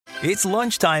It's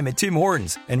lunchtime at Tim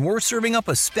Hortons, and we're serving up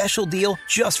a special deal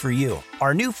just for you.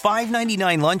 Our new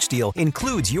 $5.99 lunch deal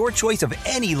includes your choice of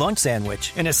any lunch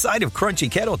sandwich and a side of crunchy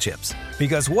kettle chips.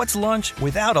 Because what's lunch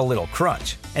without a little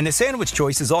crunch? And the sandwich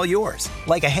choice is all yours,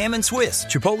 like a ham and Swiss,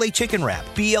 Chipotle chicken wrap,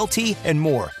 BLT, and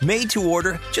more, made to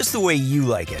order just the way you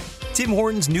like it. Tim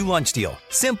Hortons' new lunch deal.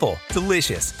 Simple,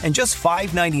 delicious, and just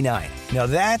 $5.99. Now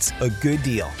that's a good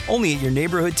deal. Only at your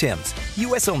neighborhood Tim's.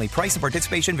 U.S. only. Price and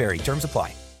participation vary. Terms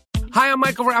apply. Hi, I'm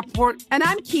Michael Rappaport. And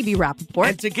I'm Kibi Rappaport.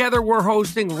 And together we're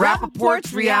hosting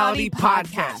Rappaport's Reality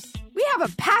Podcast. We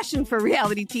have a passion for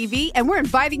reality TV, and we're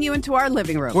inviting you into our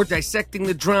living room. We're dissecting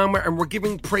the drama, and we're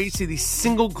giving praise to the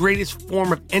single greatest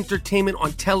form of entertainment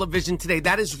on television today.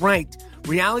 That is right.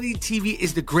 Reality TV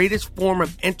is the greatest form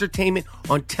of entertainment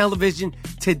on television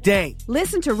today.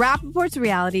 Listen to Rappaport's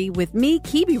Reality with me,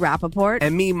 Kibi Rappaport.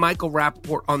 And me, Michael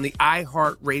Rappaport, on the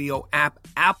iHeartRadio app,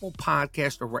 Apple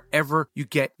Podcast, or wherever you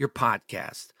get your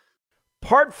podcast.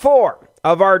 Part 4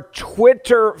 of our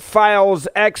Twitter Files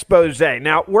expose.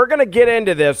 Now, we're going to get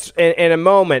into this in a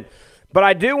moment, but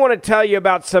I do want to tell you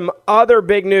about some other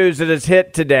big news that has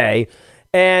hit today,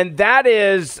 and that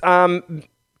is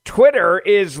Twitter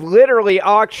is literally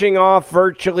auctioning off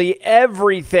virtually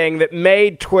everything that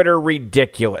made Twitter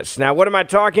ridiculous. Now, what am I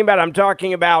talking about? I'm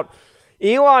talking about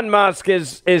Elon Musk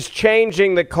is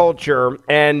changing the culture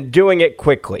and doing it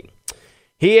quickly.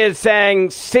 He is saying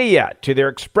see ya to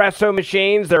their espresso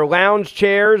machines, their lounge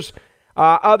chairs,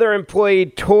 other employee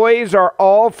toys are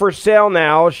all for sale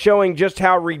now, showing just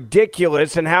how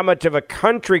ridiculous and how much of a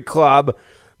country club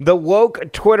the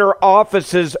woke Twitter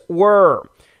offices were.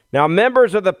 Now,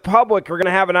 members of the public are going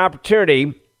to have an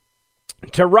opportunity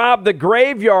to rob the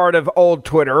graveyard of old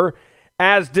Twitter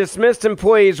as dismissed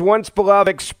employees' once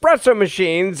beloved espresso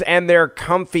machines and their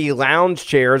comfy lounge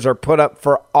chairs are put up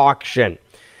for auction.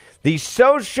 The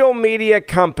social media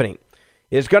company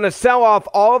is going to sell off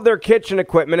all of their kitchen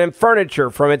equipment and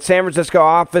furniture from its San Francisco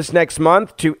office next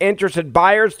month to interested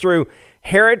buyers through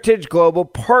Heritage Global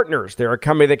Partners. They're a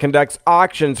company that conducts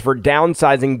auctions for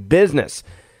downsizing business.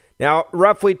 Now,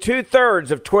 roughly 2/3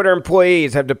 of Twitter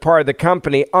employees have departed the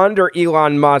company under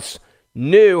Elon Musk's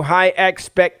new high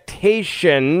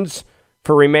expectations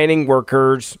for remaining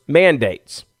workers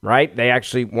mandates, right? They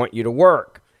actually want you to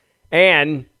work.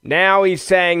 And now he's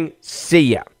saying,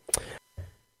 see ya.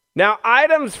 Now,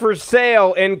 items for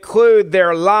sale include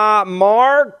their La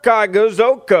Marca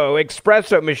Guzzoco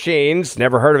espresso machines.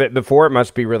 Never heard of it before. It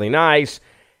must be really nice.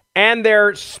 And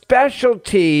their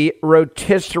specialty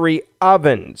rotisserie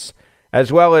ovens,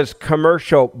 as well as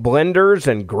commercial blenders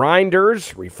and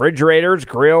grinders, refrigerators,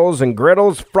 grills and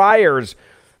griddles, fryers,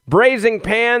 braising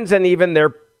pans, and even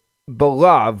their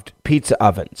beloved pizza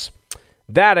ovens.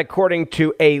 That, according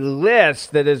to a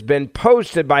list that has been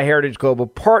posted by Heritage Global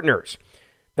Partners.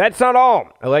 That's not all.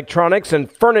 Electronics and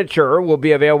furniture will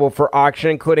be available for auction,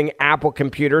 including Apple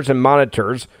computers and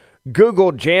monitors,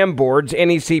 Google Jamboards,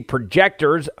 NEC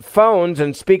projectors, phones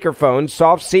and speakerphones,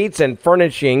 soft seats and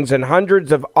furnishings, and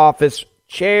hundreds of office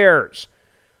chairs.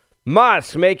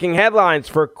 Musk making headlines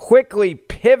for quickly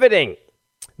pivoting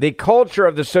the culture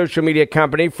of the social media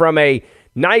company from a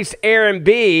nice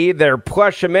Airbnb, their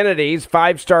plush amenities,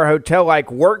 5-star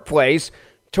hotel-like workplace,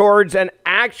 towards an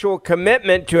actual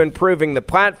commitment to improving the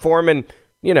platform and,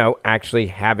 actually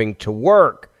having to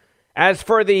work. As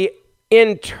for the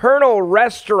internal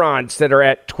restaurants that are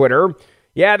at Twitter,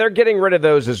 they're getting rid of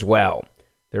those as well.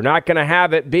 They're not going to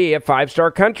have it be a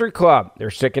 5-star country club. They're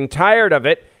sick and tired of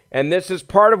it, and this is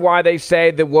part of why they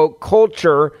say the woke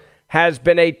culture has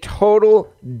been a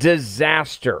total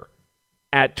disaster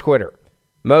at Twitter.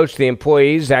 Most of the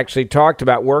employees actually talked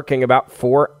about working about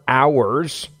 4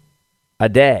 hours a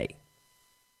day.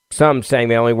 Some saying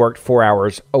they only worked 4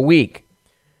 hours a week.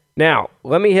 Now,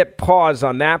 let me hit pause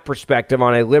on that perspective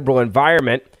on a liberal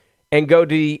environment and go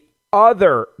to the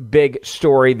other big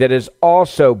story that is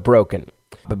also broken.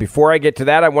 But before I get to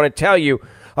that, I want to tell you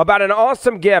about an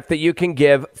awesome gift that you can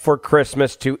give for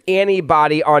Christmas to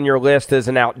anybody on your list as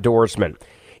an outdoorsman.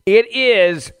 It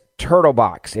is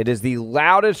Turtlebox. It is the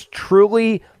loudest,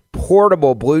 truly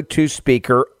portable Bluetooth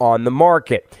speaker on the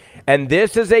market. And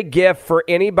this is a gift for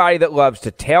anybody that loves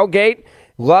to tailgate,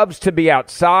 loves to be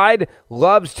outside,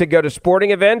 loves to go to sporting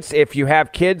events. If you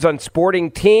have kids on sporting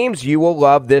teams, you will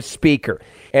love this speaker.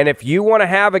 And if you want to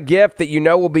have a gift that you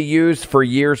know will be used for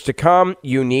years to come,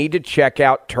 you need to check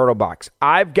out Turtlebox.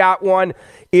 I've got one.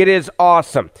 It is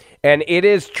awesome. And it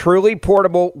is truly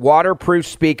portable, waterproof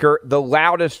speaker, the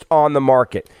loudest on the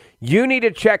market. You need to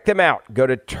check them out. Go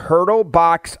to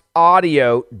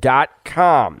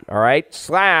turtleboxaudio.com, all right,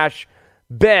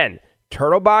 /Ben.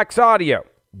 Turtlebox Audio.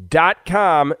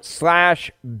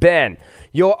 turtleboxaudio.com/Ben.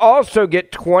 You'll also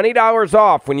get $20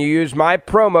 off when you use my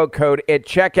promo code at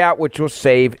checkout, which will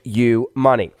save you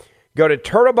money. Go to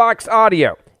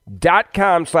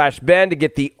turtleboxaudio.com/Ben to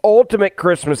get the ultimate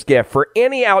Christmas gift for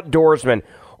any outdoorsman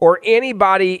or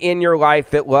anybody in your life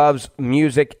that loves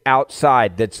music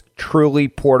outside that's truly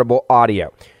portable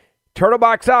audio.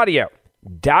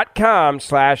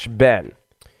 turtleboxaudio.com/Ben.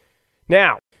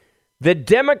 Now, the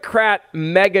Democrat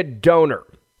mega donor,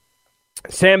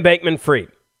 Sam Bankman Fried,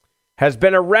 has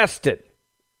been arrested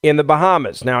in the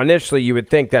Bahamas. Now, initially, you would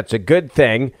think that's a good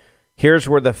thing. Here's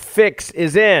where the fix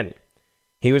is in.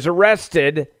 He was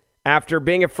arrested after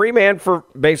being a free man for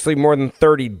basically more than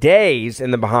 30 days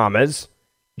in the Bahamas,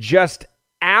 just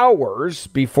hours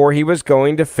before he was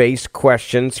going to face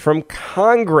questions from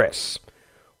Congress.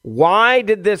 Why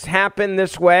did this happen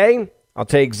this way? I'll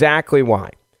tell you exactly why.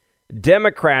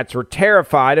 Democrats were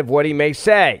terrified of what he may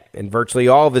say. In virtually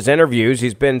all of his interviews,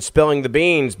 he's been spilling the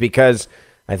beans because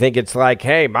I think it's like,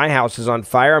 hey, my house is on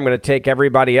fire. I'm going to take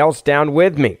everybody else down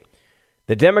with me.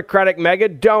 The Democratic mega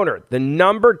donor, the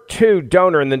number 2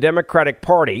 donor in the Democratic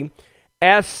Party,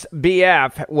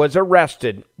 SBF, was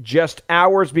arrested just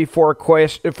hours before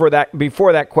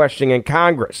that questioning in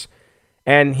Congress.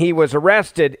 And he was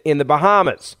arrested in the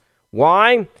Bahamas.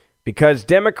 Why? Because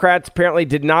Democrats apparently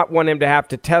did not want him to have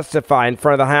to testify in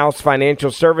front of the House Financial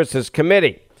Services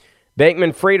Committee.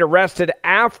 Bankman Fried arrested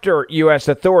after U.S.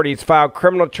 authorities filed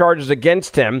criminal charges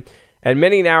against him, and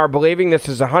many now are believing this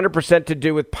is 100% to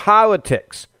do with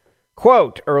politics.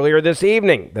 Quote, earlier this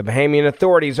evening, the Bahamian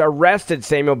authorities arrested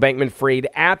Samuel Bankman Fried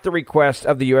at the request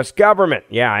of the U.S. government.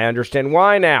 Yeah, I understand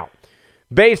why now.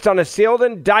 Based on a sealed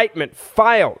indictment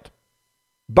filed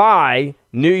by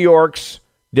New York's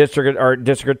district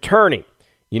attorney.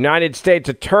 United States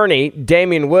Attorney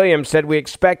Damian Williams said, we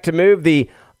expect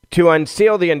to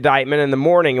unseal the indictment in the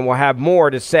morning, and we'll have more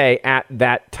to say at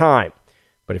that time.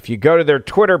 But if you go to their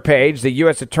Twitter page, the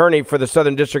U.S. Attorney for the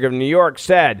Southern District of New York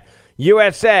said,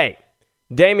 USA,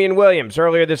 Damian Williams,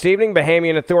 earlier this evening,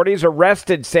 Bahamian authorities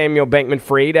arrested Samuel Bankman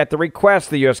Fried at the request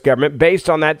of the U.S. government based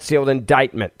on that sealed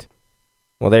indictment.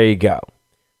 Well, there you go.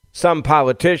 Some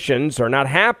politicians are not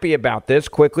happy about this,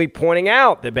 quickly pointing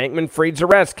out that Bankman Fried's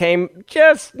arrest came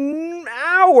just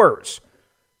hours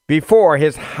before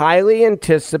his highly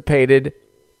anticipated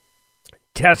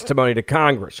testimony to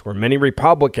Congress, where many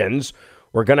Republicans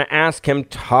were going to ask him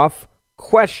tough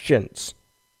questions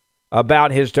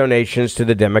about his donations to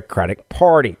the Democratic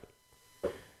Party.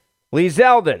 Lee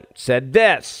Zeldin said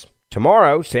this.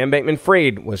 Tomorrow, Sam Bankman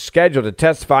Fried was scheduled to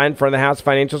testify in front of the House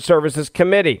Financial Services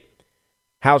Committee.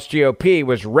 House GOP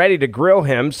was ready to grill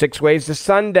him 6 ways to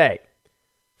Sunday.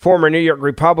 Former New York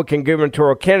Republican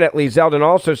gubernatorial candidate Lee Zeldin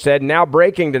also said, now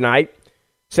breaking tonight,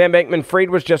 Sam Bankman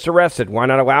Fried was just arrested. Why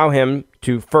not allow him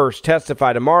to first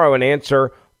testify tomorrow and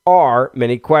answer our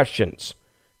many questions?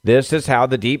 This is how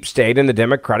the deep state in the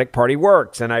Democratic Party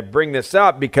works. And I bring this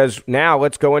up because now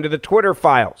let's go into the Twitter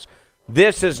files.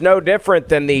 This is no different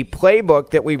than the playbook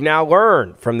that we've now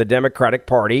learned from the Democratic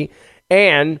Party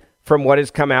and from what has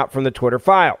come out from the Twitter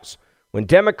files. When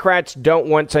Democrats don't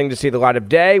want something to see the light of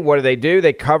day, what do?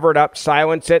 They cover it up,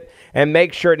 silence it, and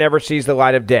make sure it never sees the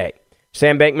light of day.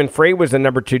 Sam Bankman Fried was the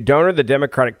number 2 donor of the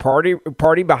Democratic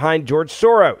Party behind George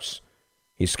Soros.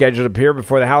 He's scheduled to appear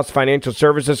before the House Financial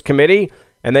Services Committee,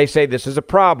 and they say this is a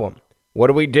problem.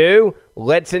 What do?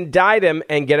 Let's indict him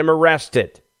and get him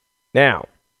arrested. Now,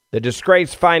 the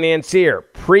disgraced financier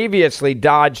previously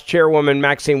dodged Chairwoman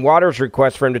Maxine Waters'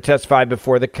 request for him to testify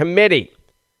before the committee.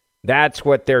 That's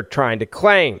what they're trying to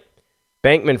claim.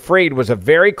 Bankman Fried was a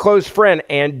very close friend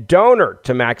and donor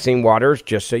to Maxine Waters,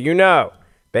 just so you know.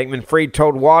 Bankman Fried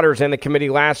told Waters and the committee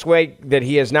last week that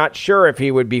he is not sure if he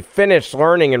would be finished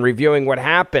learning and reviewing what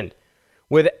happened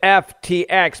with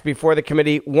FTX before the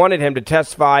committee wanted him to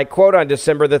testify, quote, on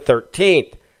December the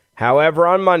 13th. However,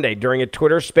 on Monday, during a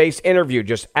Twitter Space interview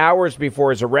just hours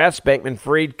before his arrest, Bankman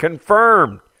Fried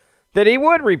confirmed that he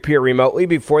would appear remotely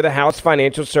before the House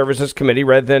Financial Services Committee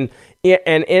rather than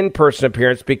an in-person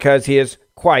appearance because he is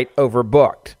quite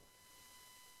overbooked.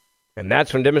 And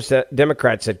that's when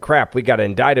Democrats said, crap, we got to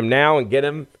indict him now and get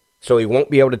him so he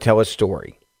won't be able to tell his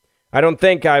story. I don't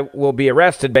think I will be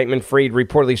arrested, Bankman Fried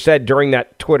reportedly said during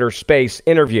that Twitter Space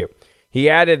interview. He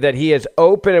added that he is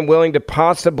open and willing to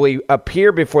possibly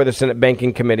appear before the Senate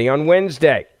Banking Committee on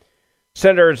Wednesday.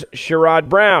 Senators Sherrod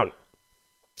Brown,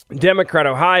 Democrat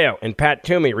Ohio, and Pat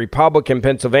Toomey, Republican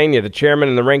Pennsylvania, the chairman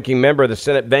and the ranking member of the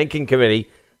Senate Banking Committee,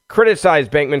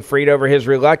 criticized Bankman Fried over his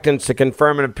reluctance to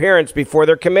confirm an appearance before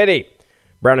their committee.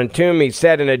 Brown and Toomey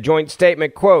said in a joint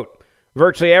statement, quote,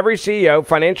 Virtually every CEO,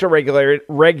 financial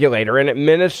regulator, and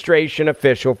administration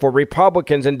official for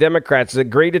Republicans and Democrats has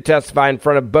agreed to testify in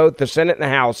front of both the Senate and the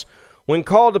House when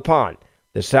called upon.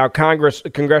 This is how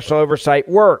congressional oversight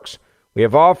works. We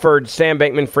have offered Sam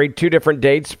Bankman Fried 2 different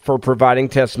dates for providing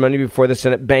testimony before the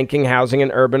Senate Banking, Housing,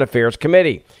 and Urban Affairs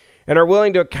Committee and are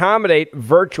willing to accommodate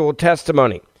virtual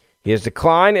testimony. He has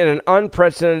declined in an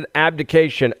unprecedented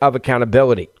abdication of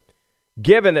accountability.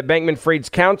 Given that Bankman Fried's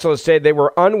counsel has said they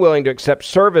were unwilling to accept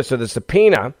service of the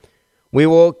subpoena, we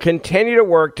will continue to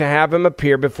work to have him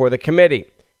appear before the committee.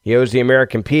 He owes the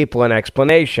American people an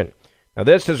explanation. Now,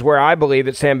 this is where I believe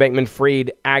that Sam Bankman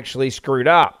Fried actually screwed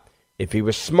up. If he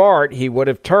was smart, he would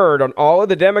have turned on all of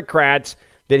the Democrats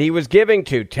that he was giving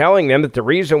to, telling them that the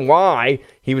reason why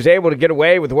he was able to get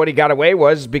away with what he got away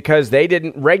was because they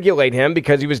didn't regulate him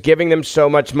because he was giving them so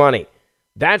much money.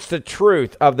 That's the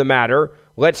truth of the matter.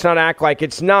 Let's not act like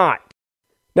it's not.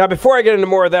 Now, before I get into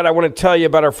more of that, I want to tell you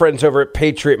about our friends over at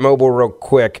Patriot Mobile real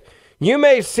quick. You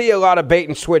may see a lot of bait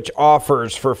and switch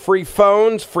offers for free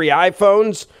phones, free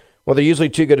iPhones. Well, they're usually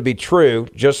too good to be true,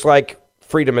 just like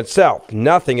freedom itself.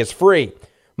 Nothing is free.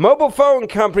 Mobile phone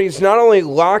companies not only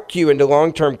lock you into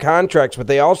long-term contracts, but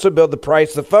they also build the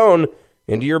price of the phone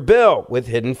into your bill with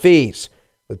hidden fees.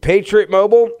 With Patriot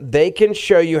Mobile, they can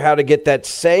show you how to get that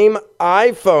same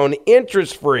iPhone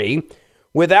interest-free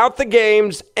without the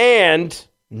games and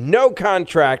no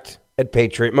contract at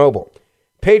Patriot Mobile.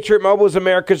 Patriot Mobile is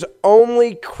America's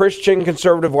only Christian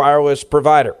conservative wireless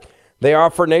provider. They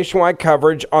offer nationwide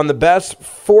coverage on the best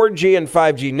 4G and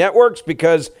 5G networks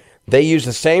because they use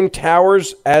the same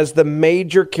towers as the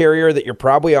major carrier that you're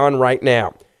probably on right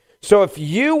now. So if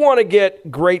you want to get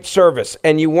great service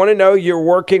and you want to know you're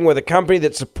working with a company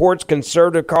that supports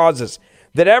conservative causes,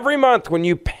 that every month when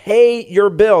you pay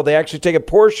your bill, they actually take a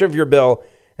portion of your bill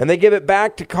and they give it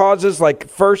back to causes like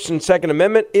First and Second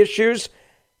Amendment issues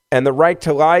and the right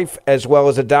to life as well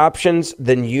as adoptions,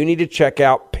 then you need to check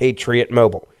out Patriot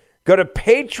Mobile. Go to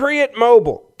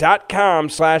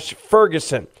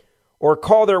patriotmobile.com/Ferguson or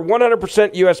call their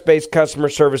 100% U.S.-based customer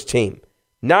service team.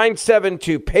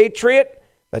 972-PATRIOT.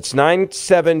 That's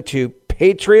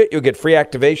 972-PATRIOT. You'll get free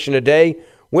activation today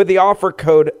with the offer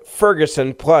code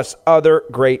Ferguson plus other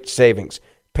great savings.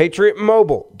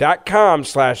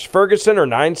 PatriotMobile.com/Ferguson or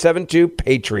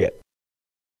 972-PATRIOT.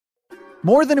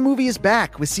 More Than a Movie is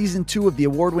back with Season 2 of the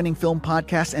award-winning film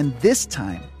podcast, and this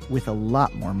time with a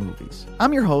lot more movies.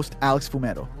 I'm your host, Alex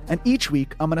Fumero, and each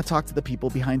week I'm going to talk to the people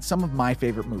behind some of my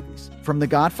favorite movies. From The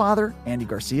Godfather, Andy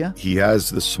Garcia. He has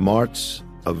the smarts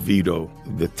of Vito,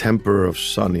 the temper of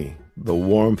Sonny, the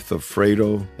warmth of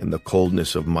Fredo, and the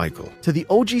coldness of Michael. To the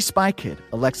OG Spy Kid,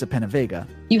 Alexa Penavega.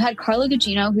 You had Carla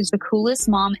Gugino, who's the coolest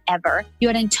mom ever. You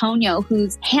had Antonio,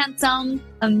 who's handsome,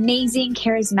 amazing,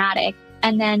 charismatic.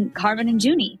 And then Carmen and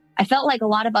Junie. I felt like a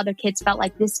lot of other kids felt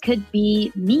like this could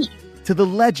be me. To the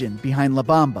legend behind La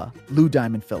Bamba, Lou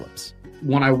Diamond Phillips.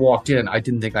 When I walked in, I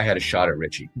didn't think I had a shot at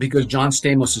Richie because John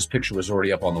Stamos' picture was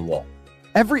already up on the wall.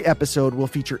 Every episode will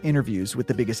feature interviews with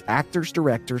the biggest actors,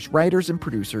 directors, writers, and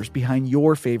producers behind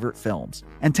your favorite films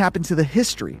and tap into the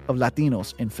history of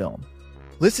Latinos in film.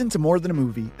 Listen to More Than a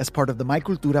Movie as part of the My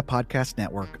Cultura Podcast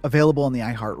Network, available on the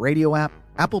iHeartRadio app,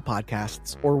 Apple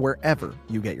Podcasts, or wherever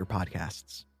you get your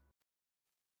podcasts.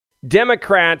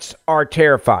 Democrats are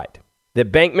terrified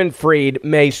that Bankman Fried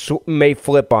may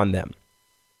flip on them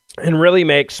and really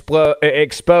may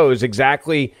expose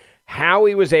exactly how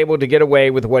he was able to get away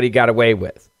with what he got away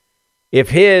with. If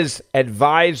his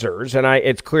advisors, and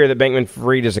it's clear that Bankman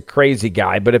Fried is a crazy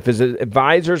guy, but if his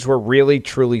advisors were really,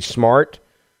 truly smart,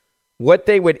 what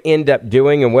they would end up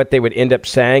doing and what they would end up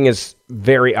saying is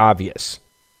very obvious.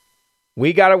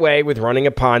 We got away with running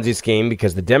a Ponzi scheme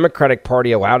because the Democratic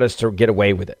Party allowed us to get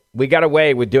away with it. We got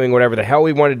away with doing whatever the hell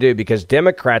we wanted to do because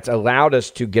Democrats allowed us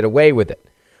to get away with it.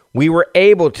 We were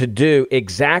able to do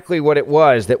exactly what it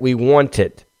was that we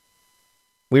wanted.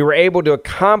 We were able to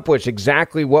accomplish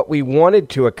exactly what we wanted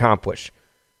to accomplish,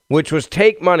 which was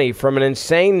take money from an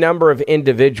insane number of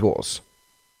individuals,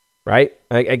 right?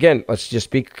 Again, let's just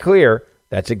be clear.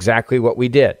 That's exactly what we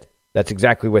did. That's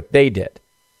exactly what they did.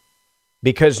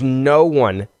 Because no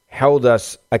one held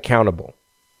us accountable.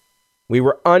 We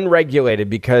were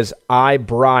unregulated because I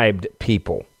bribed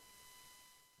people.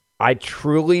 I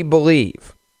truly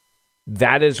believe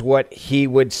that is what he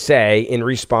would say in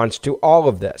response to all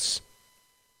of this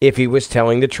if he was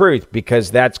telling the truth,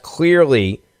 because that's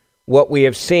clearly what we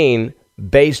have seen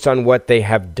based on what they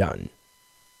have done.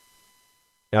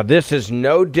 Now, this is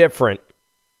no different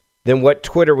than what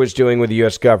Twitter was doing with the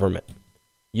U.S. government.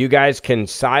 You guys can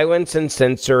silence and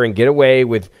censor and get away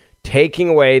with taking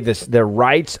away the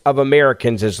rights of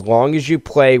Americans as long as you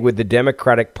play with the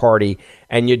Democratic Party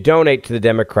and you donate to the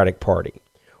Democratic Party.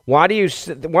 Why do you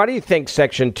think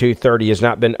Section 230 has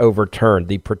not been overturned?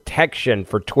 The protection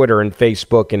for Twitter and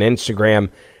Facebook and Instagram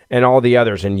and all the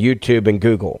others, and YouTube and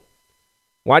Google.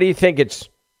 Why do you think it's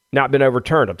not been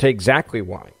overturned? I'll tell you exactly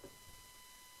why.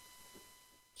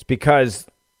 It's because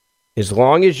as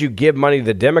long as you give money to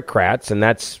the Democrats, and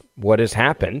that's what has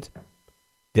happened,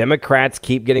 Democrats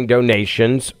keep getting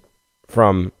donations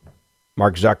from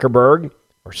Mark Zuckerberg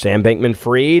or Sam Bankman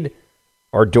Fried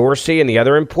or Dorsey and the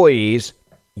other employees.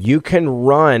 You can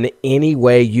run any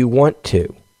way you want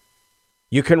to.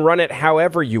 You can run it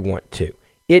however you want to.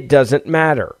 It doesn't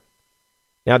matter.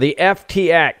 Now, the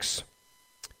FTX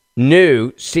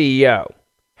new CEO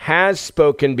has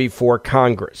spoken before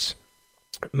Congress.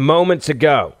 Moments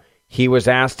ago, he was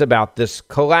asked about this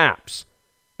collapse.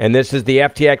 And this is the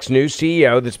FTX new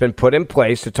CEO that's been put in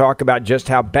place to talk about just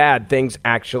how bad things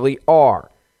actually are.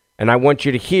 And I want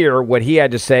you to hear what he had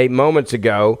to say moments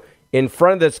ago in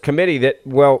front of this committee that,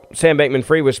 well, Sam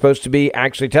Bankman-Fried was supposed to be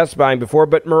actually testifying before,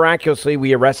 but miraculously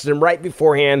we arrested him right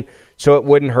beforehand so it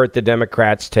wouldn't hurt the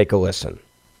Democrats. Take a listen.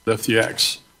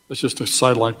 FTX. That's just a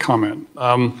sideline comment.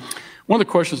 One of the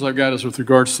questions I've got is with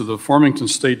regards to the Farmington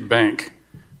State Bank.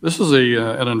 This is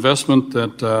an investment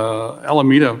that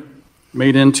Alameda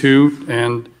made into,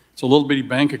 and it's a little bitty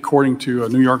bank according to a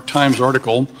New York Times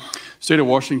article. State of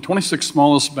Washington, 26th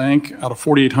smallest bank out of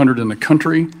 4,800 in the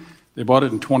country. They bought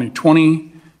it in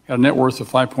 2020, had a net worth of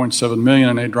 $5.7 million,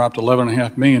 and they dropped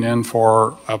 $11.5 million in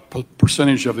for a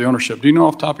percentage of the ownership. Do you know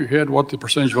off the top of your head what the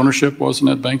percentage of ownership was in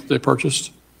that bank that they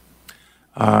purchased?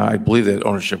 I believe that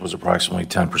ownership was approximately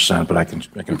 10%, but I can.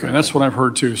 Okay, that's what I've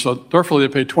heard too. So therefore, they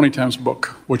paid 20 times book,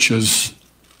 which is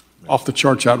off the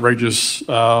charts outrageous.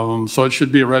 So it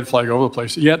should be a red flag over the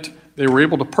place. Yet they were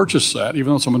able to purchase that,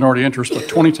 even though it's a minority interest, but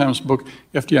 20 times book.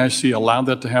 FDIC allowed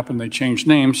that to happen. They changed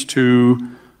names to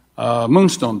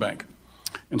Moonstone Bank.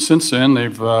 And since then,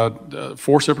 they've 4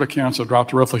 separate accounts have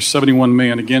dropped to roughly $71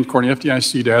 million, again, according to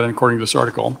FDIC data and according to this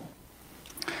article.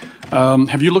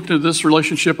 Have you looked at this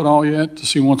relationship at all yet to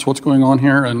see what's going on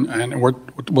here and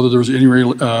whether there's any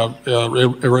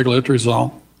irregularities at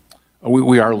all?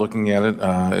 We are looking at it.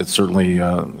 It certainly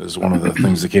is one of the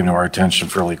things that came to our attention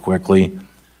fairly quickly.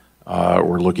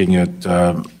 We're looking at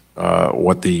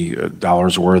what the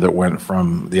dollars were that went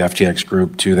from the FTX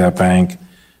group to that bank.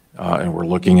 And we're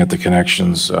looking at the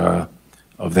connections of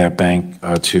that bank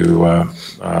to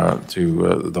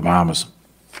the Bahamas.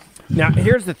 Now,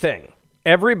 here's the thing.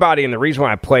 Everybody, and the reason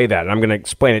why I play that, and I'm going to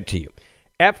explain it to you.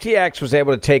 FTX was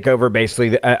able to take over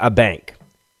basically a bank.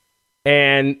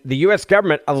 And the U.S.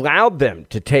 government allowed them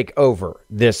to take over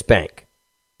this bank,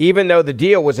 even though the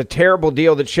deal was a terrible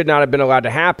deal that should not have been allowed to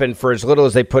happen for as little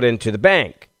as they put into the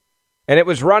bank. And it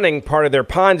was running part of their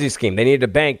Ponzi scheme. They needed a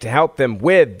bank to help them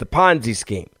with the Ponzi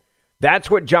scheme. That's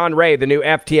what John Ray, the new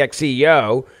FTX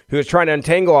CEO, who is trying to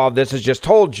untangle all of this, has just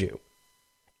told you.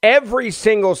 Every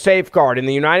single safeguard in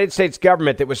the United States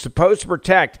government that was supposed to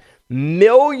protect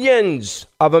millions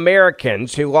of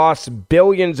Americans who lost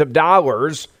billions of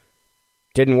dollars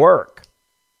didn't work.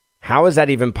 How is that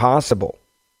even possible?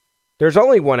 There's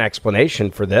only one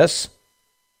explanation for this.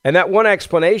 And that one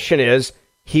explanation is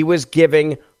he was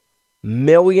giving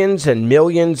millions and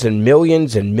millions and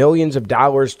millions and millions of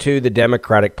dollars to the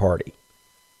Democratic Party.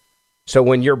 So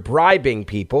when you're bribing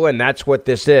people, and that's what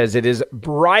this is, it is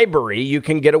bribery, you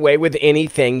can get away with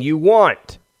anything you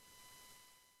want.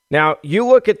 Now, you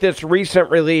look at this recent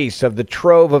release of the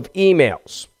trove of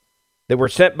emails that were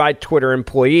sent by Twitter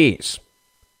employees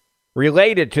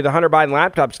related to the Hunter Biden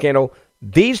laptop scandal.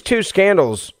 These two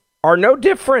scandals are no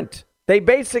different. They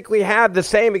basically have the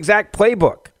same exact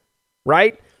playbook,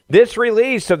 right? This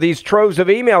release of these troves of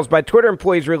emails by Twitter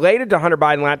employees related to Hunter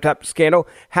Biden laptop scandal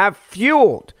have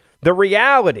fueled the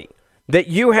reality that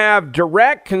you have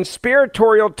direct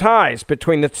conspiratorial ties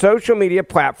between the social media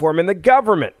platform and the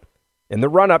government in the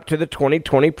run-up to the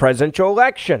 2020 presidential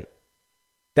election.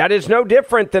 That is no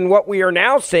different than what we are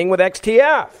now seeing with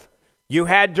XTF. You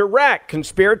had direct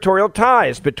conspiratorial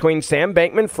ties between Sam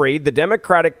Bankman Fried, the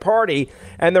Democratic Party,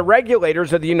 and the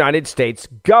regulators of the United States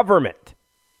government.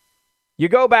 You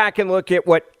go back and look at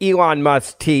what Elon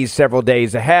Musk teased several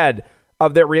days ahead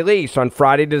of their release on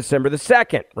Friday, December the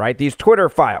 2nd, right? These Twitter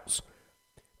files.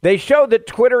 They showed that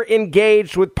Twitter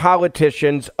engaged with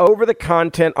politicians over the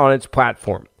content on its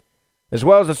platform, as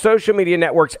well as the social media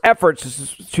network's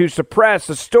efforts to suppress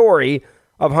the story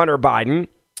of Hunter Biden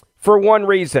for one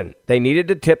reason. They needed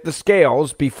to tip the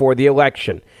scales before the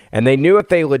election. And they knew if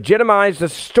they legitimized a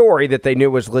story that they knew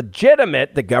was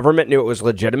legitimate, the government knew it was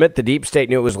legitimate, the deep state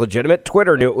knew it was legitimate,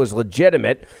 Twitter knew it was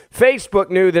legitimate, Facebook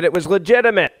knew that it was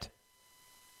legitimate.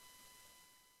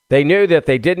 They knew that if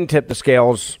they didn't tip the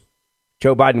scales,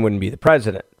 Joe Biden wouldn't be the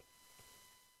president.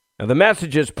 Now, the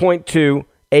messages point to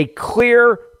a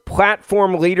clear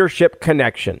platform leadership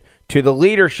connection to the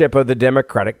leadership of the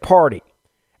Democratic Party.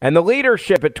 And the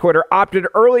leadership at Twitter opted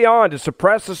early on to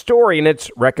suppress the story and its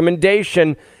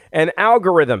recommendation and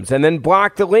algorithms, and then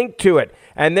blocked the link to it,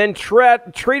 and then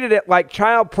treated it like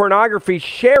child pornography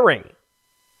sharing.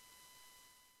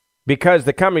 Because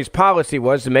the company's policy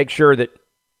was to make sure that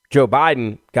Joe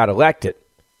Biden got elected.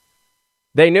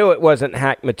 They knew it wasn't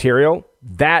hacked material.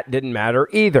 That didn't matter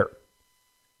either.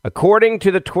 According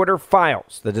to the Twitter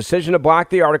files, the decision to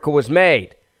block the article was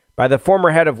made by the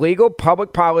former head of legal,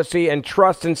 public policy, and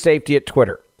trust and safety at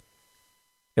Twitter.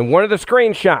 In one of the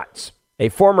screenshots, a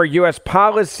former U.S.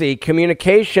 policy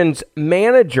communications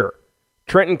manager,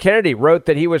 Trenton Kennedy, wrote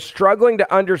that he was struggling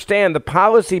to understand the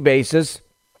policy basis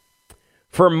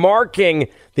for marking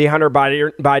the Hunter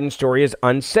Biden story as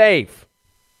unsafe.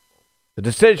 The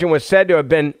decision was said to have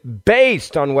been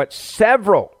based on what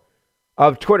several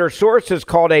of Twitter sources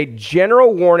called a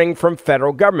general warning from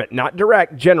federal government, not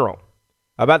direct, general,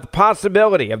 about the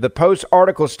possibility of the post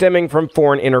article stemming from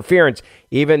foreign interference,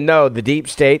 even though the deep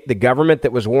state, the government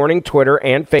that was warning Twitter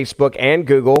and Facebook and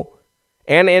Google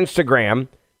and Instagram,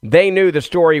 they knew the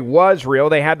story was real.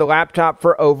 They had the laptop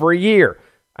for over a year.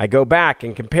 I go back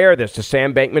and compare this to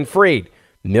Sam Bankman Fried.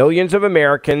 Millions of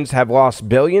Americans have lost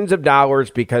billions of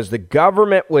dollars because the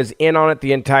government was in on it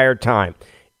the entire time.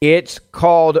 It's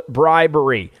called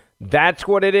bribery. That's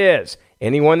what it is.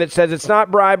 Anyone that says it's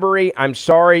not bribery, I'm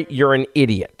sorry, you're an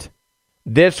idiot.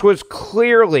 This was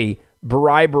clearly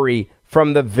bribery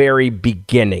from the very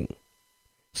beginning.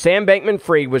 Sam Bankman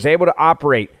Fried was able to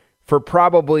operate for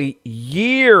probably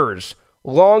years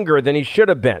longer than he should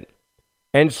have been.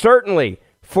 And certainly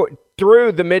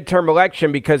through the midterm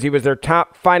election because he was their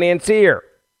top financier.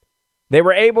 They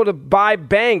were able to buy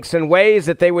banks in ways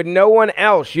that no one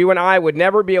else, you and I, would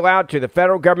never be allowed to. The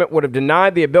federal government would have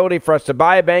denied the ability for us to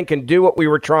buy a bank and do what we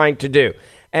were trying to do.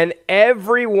 And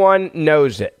everyone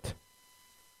knows it.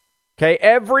 Okay,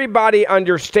 everybody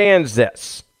understands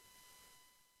this.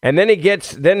 And then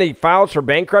he files for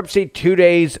bankruptcy 2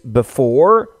 days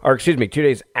after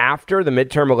the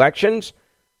midterm elections.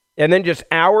 And then just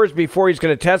hours before he's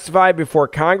going to testify before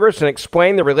Congress and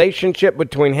explain the relationship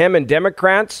between him and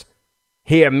Democrats,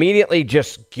 he immediately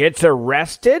just gets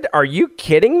arrested? Are you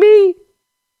kidding me?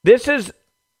 This is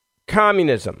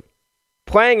communism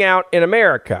playing out in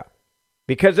America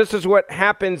because this is what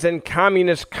happens in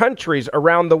communist countries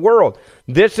around the world.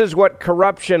 This is what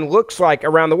corruption looks like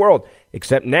around the world,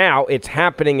 except now it's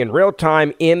happening in real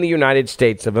time in the United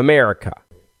States of America.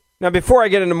 Now, before I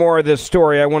get into more of this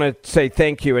story, I want to say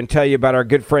thank you and tell you about our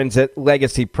good friends at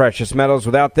Legacy Precious Metals.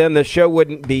 Without them, the show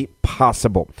wouldn't be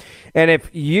possible. And if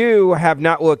you have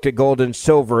not looked at gold and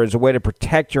silver as a way to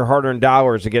protect your hard-earned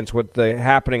dollars against what's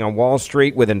happening on Wall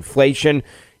Street with inflation,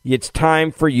 it's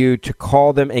time for you to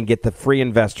call them and get the free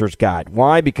investor's guide.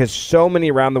 Why? Because so many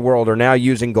around the world are now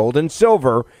using gold and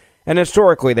silver, and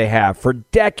historically they have for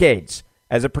decades,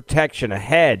 as a protection, a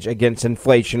hedge against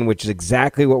inflation, which is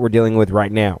exactly what we're dealing with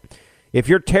right now. If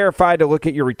you're terrified to look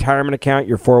at your retirement account,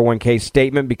 your 401k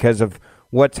statement because of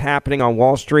what's happening on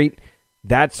Wall Street,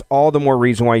 that's all the more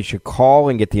reason why you should call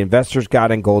and get the investor's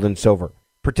guide on gold and silver.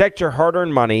 Protect your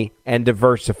hard-earned money and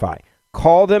diversify.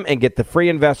 Call them and get the free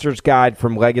investor's guide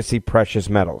from Legacy Precious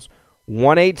Metals.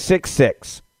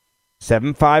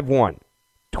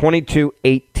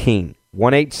 1-866-751-2218.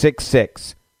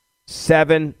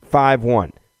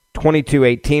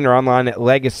 1-866-751-2218 or online at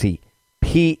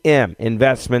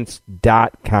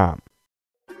legacypminvestments.com.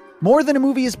 More Than a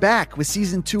Movie is back with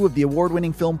Season 2 of the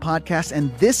award-winning film podcast,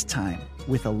 and this time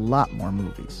with a lot more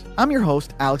movies. I'm your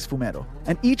host, Alex Fumero,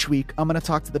 and each week I'm going to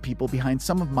talk to the people behind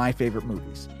some of my favorite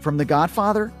movies. From The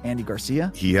Godfather, Andy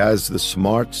Garcia. He has the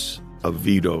smarts of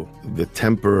Vito, the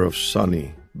temper of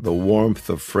Sonny, the warmth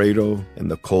of Fredo, and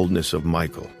the coldness of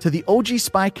Michael. To the OG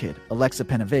Spy Kid, Alexa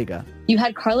Penavega. You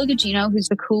had Carla Gugino, who's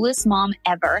the coolest mom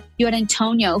ever. You had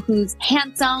Antonio, who's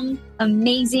handsome,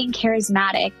 amazing,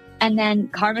 charismatic. And then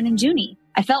Carmen and Junie.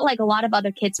 I felt like a lot of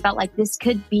other kids felt like this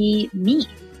could be me.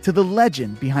 To the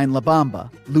legend behind La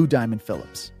Bamba, Lou Diamond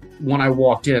Phillips. When I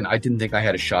walked in, I didn't think I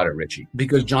had a shot at Richie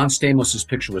because John Stamos'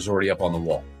 picture was already up on the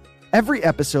wall. Every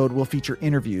episode will feature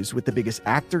interviews with the biggest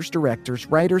actors, directors,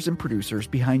 writers, and producers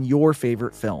behind your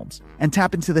favorite films and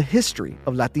tap into the history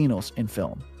of Latinos in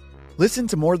film. Listen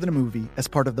to More Than a Movie as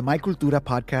part of the My Cultura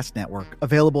podcast network,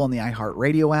 available on the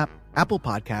iHeartRadio app, Apple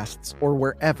Podcasts, or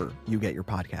wherever you get your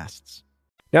podcasts.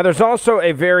 Now, there's also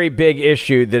a very big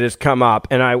issue that has come up,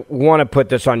 and I want to put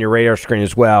this on your radar screen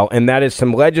as well, and that is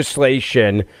some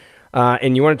legislation,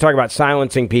 and you want to talk about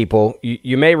silencing people.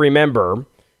 You may remember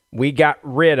we got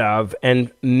rid of,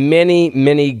 and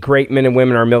many great men and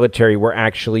women in our military were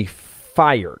actually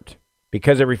fired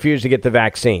because they refused to get the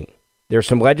vaccine. There's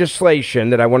some legislation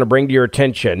that I want to bring to your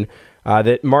attention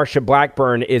that Marsha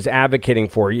Blackburn is advocating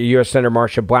for, U.S. Senator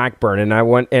Marsha Blackburn.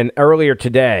 And earlier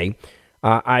today,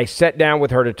 I sat down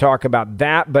with her to talk about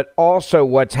that, but also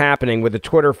what's happening with the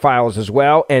Twitter files as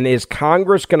well. And is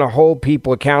Congress going to hold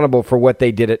people accountable for what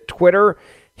they did at Twitter?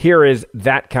 Here is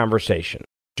that conversation.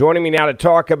 Joining me now to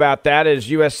talk about that is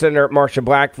U.S. Senator Marsha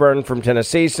Blackburn from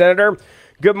Tennessee. Senator,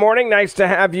 good morning. Nice to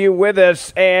have you with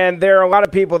us. And there are a lot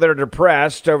of people that are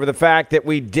depressed over the fact that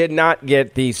we did not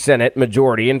get the Senate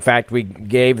majority. In fact, we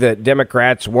gave the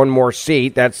Democrats one more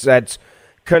seat. That's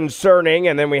concerning.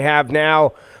 And then we have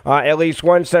now at least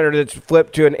one senator that's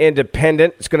flipped to an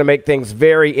independent. It's going to make things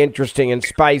very interesting and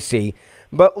spicy.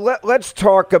 But let's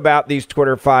talk about these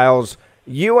Twitter files.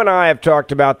 You and I have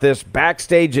talked about this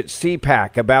backstage at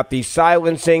CPAC, about the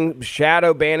silencing,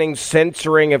 shadow banning,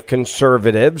 censoring of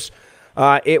conservatives.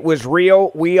 It was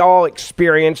real. We all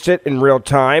experienced it in real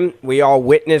time. We all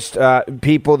witnessed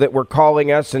people that were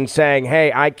calling us and saying,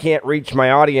 hey, I can't reach my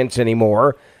audience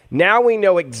anymore. Now we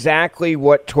know exactly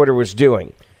what Twitter was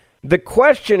doing. The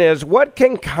question is, what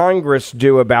can Congress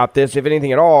do about this, if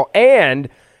anything at all? And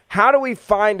how do we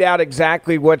find out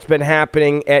exactly what's been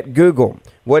happening at Google,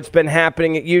 what's been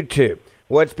happening at YouTube,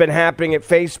 what's been happening at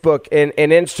Facebook and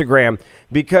Instagram?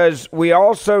 Because we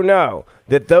also know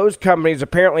that those companies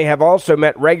apparently have also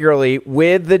met regularly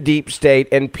with the deep state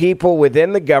and people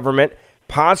within the government,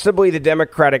 possibly the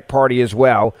Democratic Party as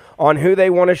well, on who they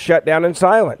want to shut down and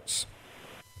silence.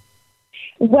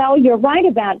 Well, you're right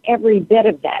about every bit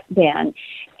of that, Ben.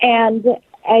 And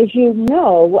as you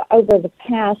know, over the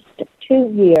past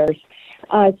 2 years,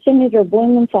 Senator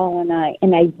Blumenthal and I,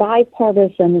 in a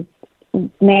bipartisan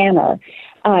manner,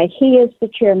 he is the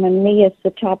chairman, me as the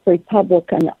top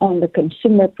Republican on the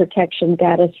Consumer Protection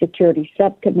Data Security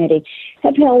Subcommittee,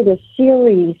 have held a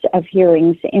series of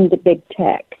hearings into big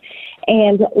tech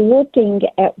and looking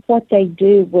at what they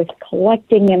do with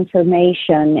collecting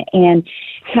information and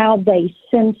how they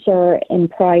censor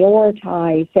and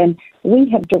prioritize. And we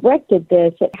have directed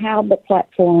this at how the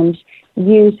platforms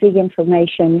use the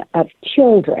information of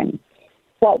children.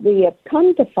 What we have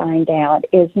come to find out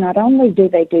is not only do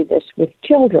they do this with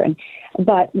children,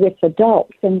 but with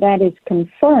adults, and that is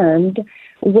confirmed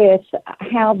with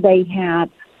how they have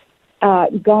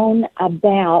gone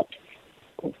about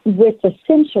with the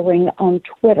censoring on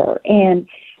Twitter. And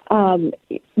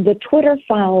the Twitter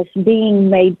files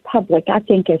being made public, I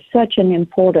think, is such an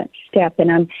important step,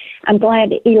 and I'm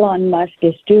glad Elon Musk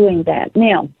is doing that.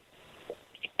 Now,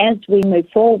 as we move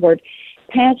forward,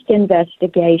 past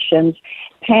investigations,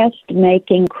 past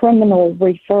making criminal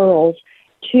referrals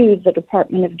to the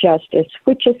Department of Justice,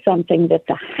 which is something that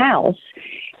the House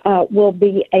will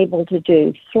be able to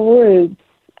do through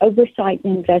oversight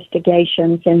and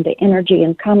investigations in the Energy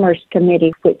and Commerce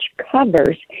Committee, which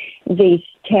covers these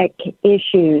tech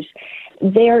issues.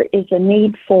 There is a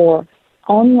need for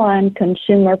online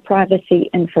consumer privacy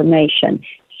information.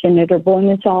 Senator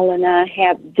Blumenthal and I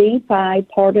have the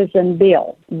bipartisan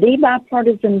bill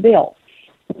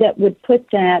that would put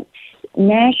that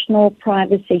national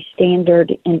privacy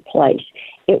standard in place.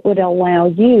 It would allow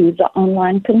you, the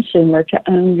online consumer, to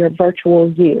own your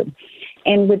virtual you,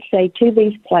 and would say to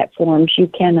these platforms, you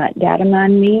cannot data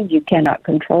mine me, you cannot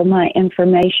control my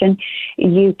information,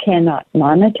 you cannot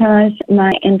monetize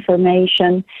my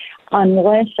information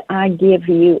unless I give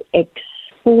you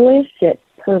explicit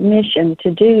permission to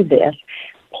do this.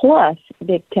 Plus,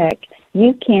 big tech,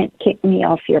 you can't kick me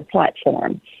off your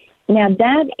platform. Now,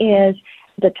 that is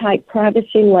the type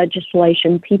privacy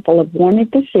legislation people have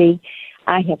wanted to see.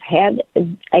 I have had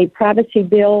a privacy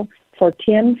bill for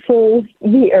 10 full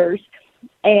years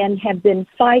and have been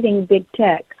fighting big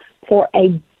tech for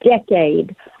a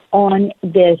decade on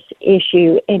this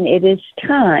issue, and it is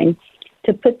time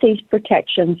to put these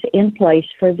protections in place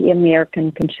for the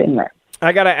American consumer.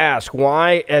 I got to ask,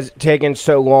 why has it taken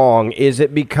so long? Is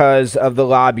it because of the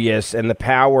lobbyists and the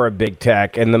power of big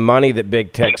tech and the money that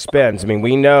big tech spends? I mean,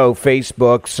 we know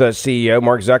Facebook's CEO,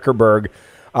 Mark Zuckerberg,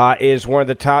 is one of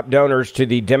the top donors to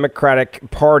the Democratic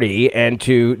Party and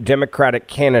to Democratic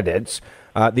candidates.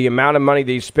 The amount of money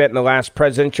that he spent in the last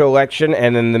presidential election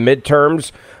and in the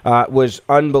midterms was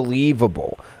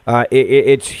unbelievable.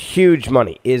 It's huge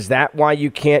money. Is that why you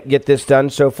can't get this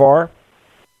done so far?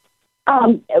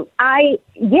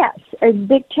 Yes,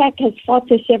 big tech has fought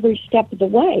this every step of the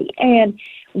way, and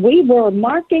we were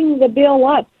marking the bill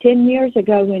up 10 years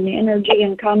ago when the Energy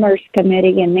and Commerce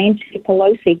Committee and Nancy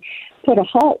Pelosi put a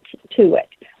halt to it.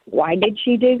 Why did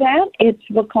she do that? It's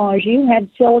because you had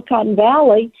Silicon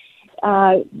Valley,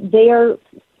 they're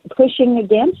pushing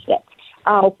against it.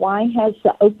 Why has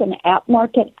the Open App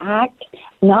Market Act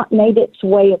not made its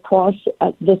way across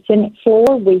the Senate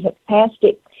floor? We have passed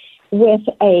it with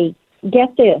a,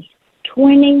 get this,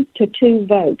 20-2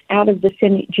 vote out of the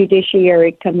Senate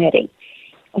Judiciary Committee,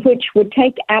 which would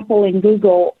take Apple and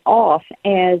Google off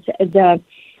as the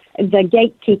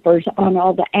gatekeepers on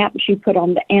all the apps you put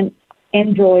on the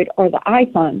Android or the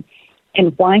iPhone.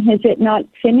 And why has it not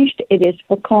finished? It is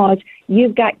because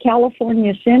you've got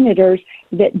California senators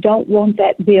that don't want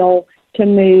that bill to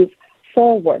move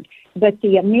forward. But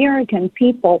the American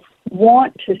people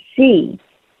want to see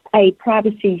a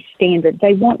privacy standard.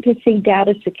 They want to see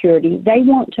data security. They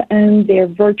want to own their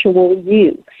virtual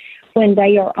you when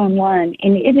they are online.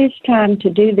 And it is time to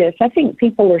do this. I think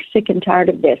people are sick and tired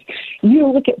of this. You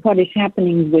look at what is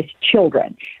happening with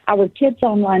children. Our Kids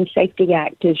Online Safety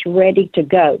Act is ready to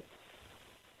go.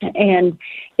 And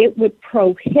it would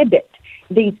prohibit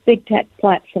these big tech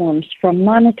platforms from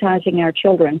monetizing our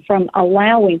children, from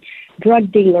allowing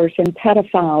drug dealers and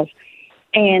pedophiles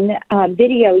and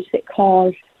videos that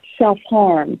cause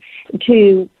self-harm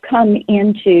to come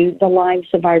into the lives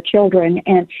of our children.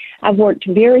 And I've worked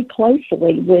very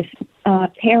closely with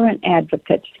parent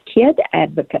advocates, kid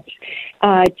advocates,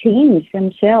 teens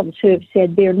themselves who have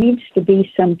said there needs to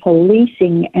be some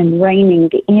policing and reining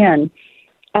in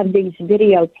of these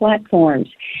video platforms.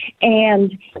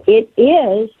 And it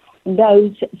is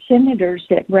those senators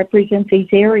that represent these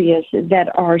areas that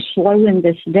are slowing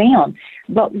this down.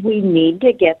 But we need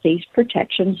to get these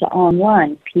protections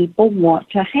online. People want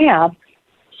to have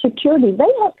security. They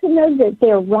want to know that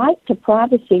their right to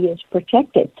privacy is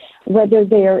protected, whether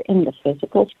they're in the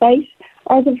physical space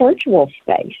or the virtual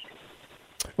space.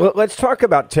 Well, let's talk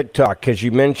about TikTok, because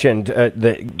you mentioned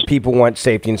that people want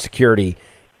safety and security.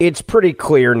 It's pretty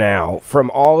clear now from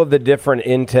all of the different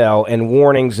intel and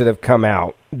warnings that have come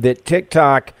out that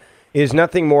TikTok is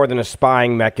nothing more than a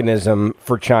spying mechanism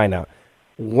for China.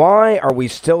 Why are we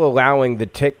still allowing the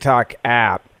TikTok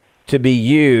app to be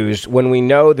used when we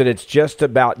know that it's just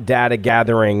about data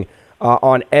gathering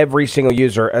on every single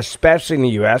user, especially in the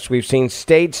U.S.? We've seen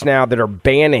states now that are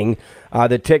banning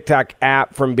the TikTok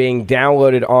app from being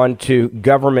downloaded onto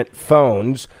government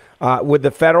phones. Would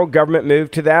the federal government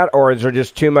move to that, or is there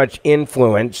just too much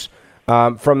influence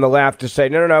from the left to say,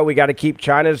 no, we got to keep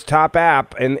China's top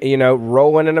app and,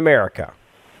 rolling in America?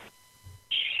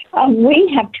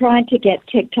 We have tried to get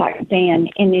TikTok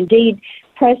banned, and indeed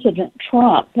President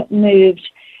Trump moved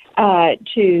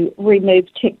to remove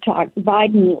TikTok.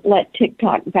 Biden let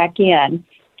TikTok back in.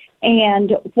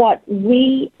 And what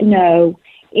we know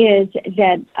is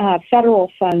that federal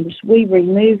phones, we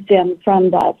remove them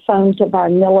from the phones of our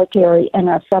military and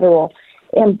our federal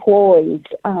employees.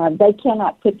 They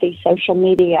cannot put these social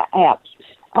media apps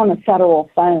on a federal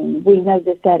phone. We know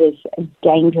that that is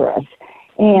dangerous.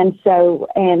 And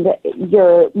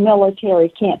your military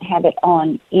can't have it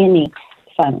on any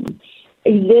phone.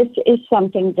 This is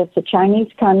something that the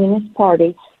Chinese Communist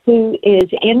Party, who is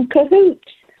in cahoots,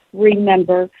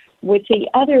 remember, with the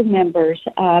other members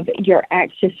of your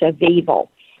axis of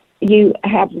evil. You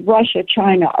have Russia,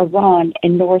 China, Iran,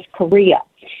 and North Korea.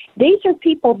 These are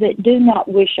people that do not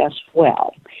wish us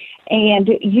well, and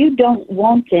you don't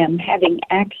want them having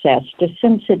access to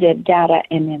sensitive data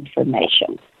and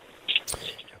information.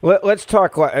 Let's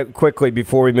talk quickly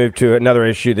before we move to another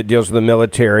issue that deals with the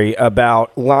military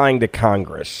about lying to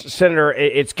Congress. Senator,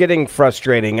 it's getting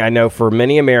frustrating, I know, for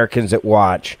many Americans that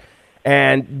watch.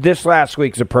 And this last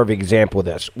week's a perfect example of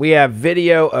this. We have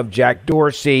video of Jack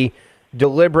Dorsey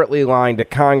deliberately lying to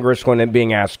Congress when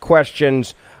being asked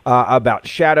questions about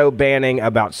shadow banning,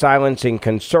 about silencing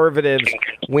conservatives.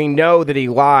 We know that he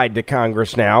lied to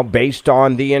Congress now based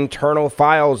on the internal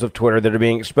files of Twitter that are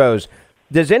being exposed.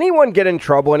 Does anyone get in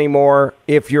trouble anymore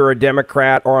if you're a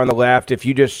Democrat or on the left, if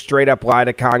you just straight up lie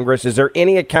to Congress? Is there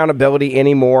any accountability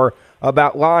anymore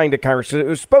about lying to Congress? It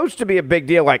was supposed to be a big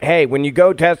deal, like, hey, when you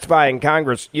go testify in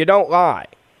Congress, you don't lie.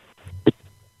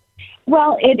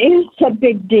 Well, it is a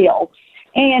big deal.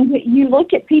 And you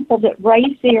look at people that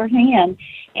raise their hand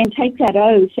and take that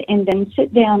oath and then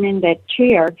sit down in that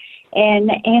chair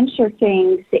and answer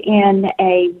things in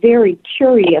a very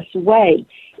curious way,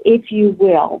 if you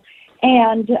will.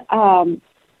 And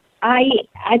I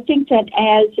think that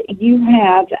as you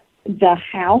have the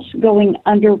House going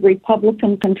under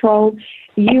Republican control,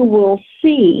 you will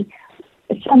see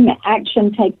some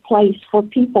action take place for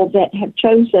people that have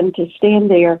chosen to stand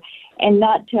there and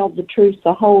not tell the truth,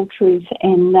 the whole truth,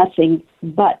 and nothing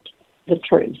but the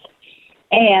truth.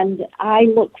 And I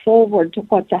look forward to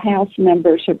what the House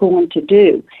members are going to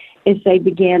do as they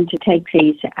begin to take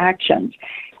these actions.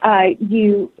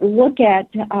 You look at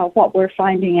what we're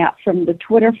finding out from the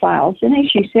Twitter files, and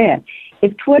as you said,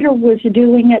 if Twitter was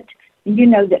doing it, you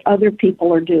know that other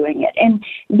people are doing it. And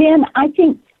then I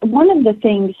think one of the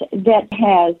things that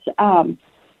has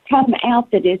come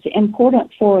out that is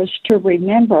important for us to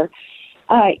remember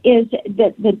is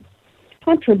that the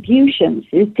contributions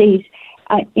that these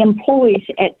employees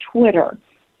at Twitter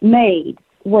made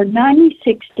were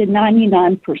 96 to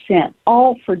 99%,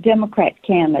 all for Democrat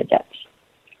candidates.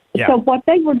 Yeah. So what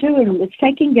they were doing was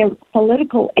taking their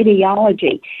political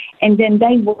ideology, and then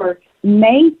they were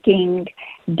making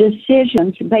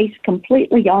decisions based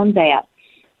completely on that.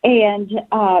 And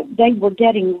they were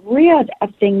getting rid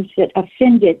of things that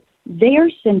offended their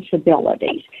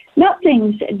sensibilities, not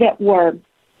things that were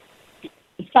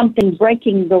something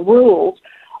breaking the rules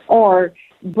or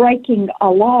breaking a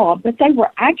law, but they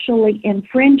were actually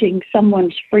infringing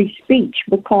someone's free speech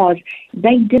because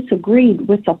they disagreed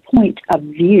with a point of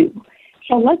view.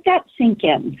 So let that sink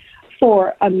in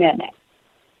for a minute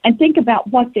and think about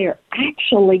what they're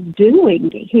actually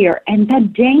doing here and the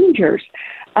dangers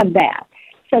of that.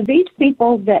 So these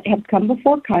people that have come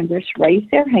before Congress,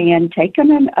 raised their hand,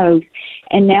 taken an oath,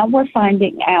 and now we're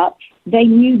finding out they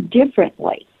knew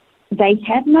differently. They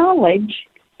had knowledge,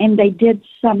 and they did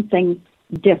something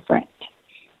different.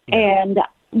 And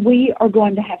we are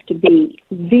going to have to be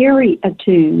very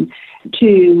attuned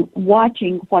to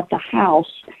watching what the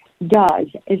House does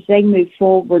as they move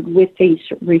forward with these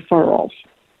referrals.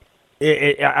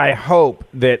 I hope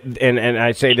that, and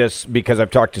I say this because I've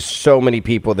talked to so many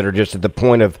people that are just at the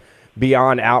point of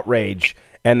beyond outrage,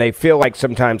 and they feel like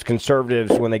sometimes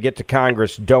conservatives, when they get to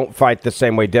Congress, don't fight the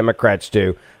same way Democrats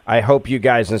do. I hope you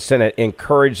guys in the Senate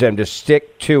encourage them to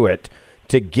stick to it,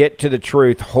 to get to the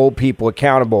truth, hold people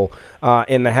accountable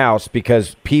in the House,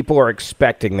 because people are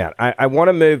expecting that. I want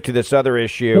to move to this other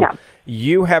issue. Yeah.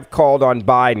 You have called on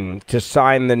Biden to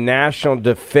sign the National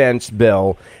Defense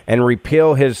Bill and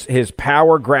repeal his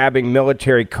power-grabbing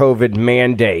military COVID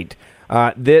mandate.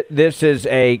 This is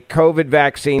a COVID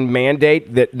vaccine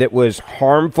mandate that was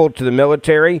harmful to the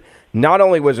military. Not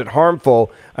only was it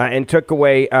harmful and took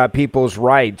away people's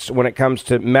rights when it comes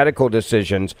to medical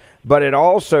decisions, but it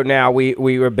also now,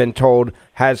 we have been told,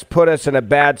 has put us in a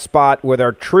bad spot with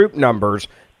our troop numbers.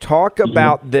 Talk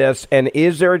about this, and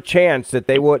is there a chance that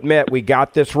they will admit we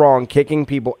got this wrong, kicking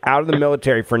people out of the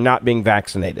military for not being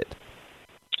vaccinated?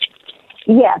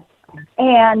 Yes,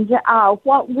 and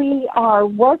what we are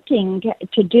working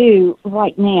to do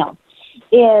right now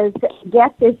is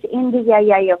get this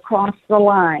NDAA across the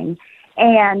line,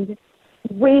 and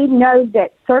we know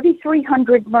that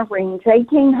 3,300 Marines,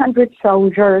 1,800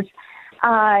 soldiers,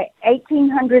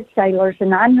 1,800 sailors, and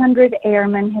 900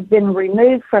 airmen have been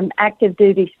removed from active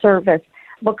duty service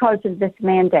because of this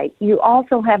mandate. You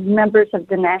also have members of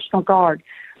the National Guard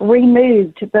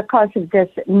removed because of this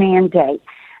mandate.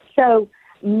 So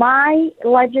my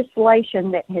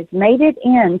legislation that has made it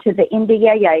into the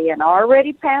NDAA and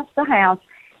already passed the House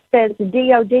says,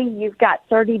 DOD, you've got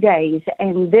 30 days,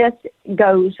 and this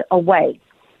goes away.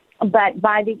 But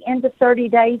by the end of 30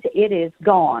 days, it is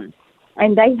gone,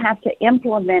 and they have to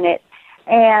implement it.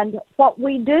 And what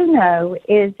we do know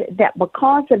is that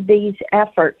because of these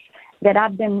efforts that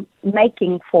I've been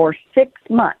making for 6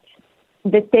 months,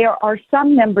 that there are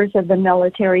some members of the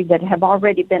military that have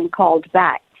already been called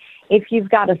back. If you've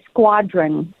got a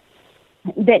squadron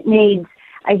that needs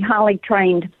a highly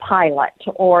trained pilot,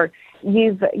 or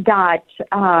you've got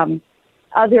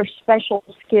other special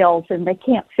skills and they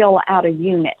can't fill out a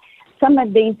unit, some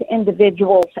of these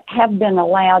individuals have been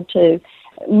allowed to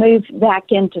move back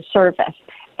into service.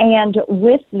 And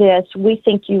with this, we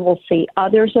think you will see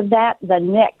others of that. The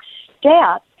next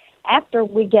step, after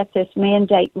we get this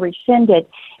mandate rescinded,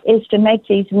 is to make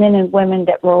these men and women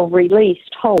that were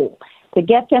released whole, to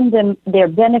get them their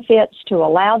benefits, to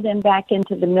allow them back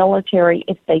into the military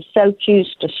if they so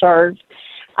choose to serve.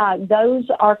 Those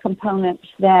are components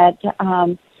that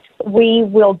we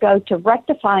will go to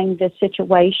rectifying this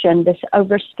situation, this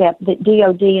overstep that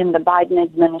DOD and the Biden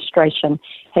administration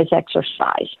has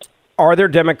exercised. Are there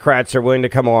Democrats that are willing to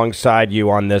come alongside you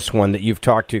on this one that you've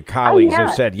talked to? Colleagues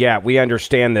have said, yeah, we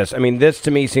understand this. I mean, this to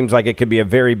me seems like it could be a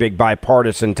very big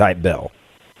bipartisan type bill.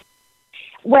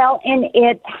 Well, and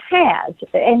it has.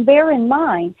 And bear in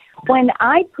mind, when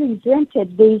I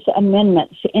presented these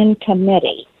amendments in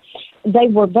committee, they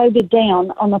were voted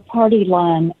down on a party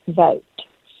line vote.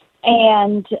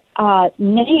 And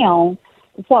now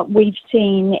what we've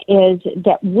seen is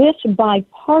that with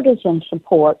bipartisan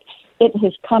support, it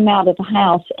has come out of the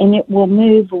House, and it will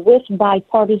move with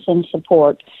bipartisan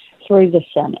support through the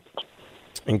Senate.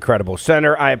 Incredible.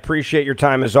 Senator, I appreciate your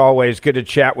time as always. Good to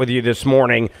chat with you this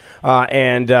morning,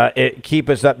 and keep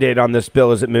us updated on this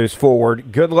bill as it moves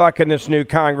forward. Good luck in this new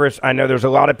Congress. I know there's a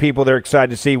lot of people that are excited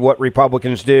to see what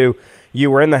Republicans do. You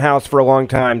were in the House for a long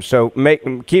time, so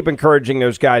keep encouraging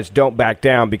those guys. Don't back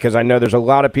down, because I know there's a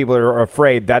lot of people that are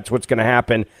afraid that's what's going to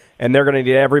happen, and they're going to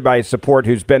need everybody's support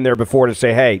who's been there before to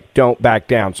say, hey, don't back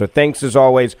down. So thanks as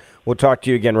always. We'll talk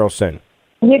to you again real soon.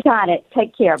 You got it.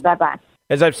 Take care. Bye-bye.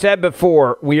 As I've said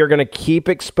before, we are going to keep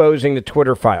exposing the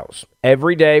Twitter files.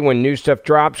 Every day when new stuff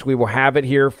drops, we will have it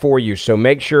here for you. So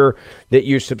make sure that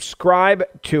you subscribe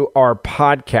to our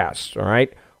podcast, all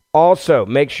right? Also,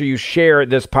 make sure you share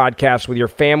this podcast with your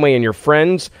family and your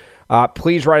friends.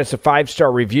 Please write us a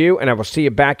 5-star review, and I will see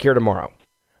you back here tomorrow.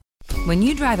 When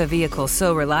you drive a vehicle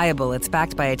so reliable it's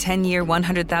backed by a 10-year,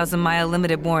 100,000-mile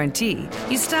limited warranty,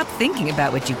 you stop thinking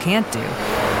about what you can't do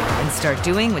and start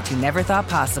doing what you never thought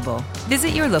possible. Visit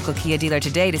your local Kia dealer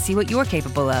today to see what you're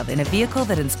capable of in a vehicle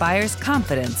that inspires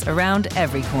confidence around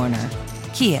every corner.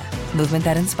 Kia, movement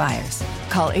that inspires.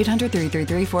 Call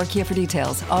 800-333-4KIA for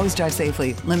details. Always drive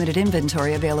safely. Limited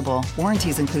inventory available.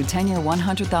 Warranties include 10-year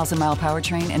 100,000-mile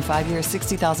powertrain and 5-year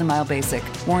 60,000-mile basic.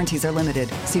 Warranties are limited.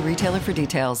 See retailer for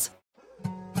details.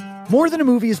 More Than a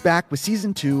Movie is back with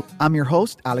Season 2. I'm your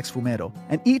host, Alex Fumero,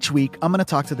 and each week I'm going to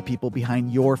talk to the people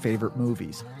behind your favorite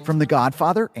movies. From The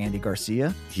Godfather, Andy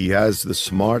Garcia. He has the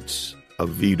smarts of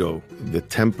Vito, the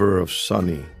temper of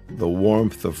Sonny, the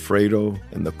warmth of Fredo,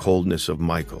 and the coldness of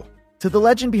Michael. To the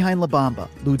legend behind La Bamba,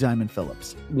 Lou Diamond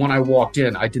Phillips. When I walked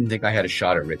in, I didn't think I had a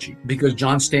shot at Richie because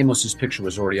John Stamos' picture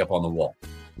was already up on the wall.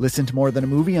 Listen to More Than a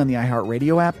Movie on the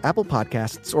iHeartRadio app, Apple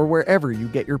Podcasts, or wherever you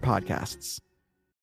get your podcasts.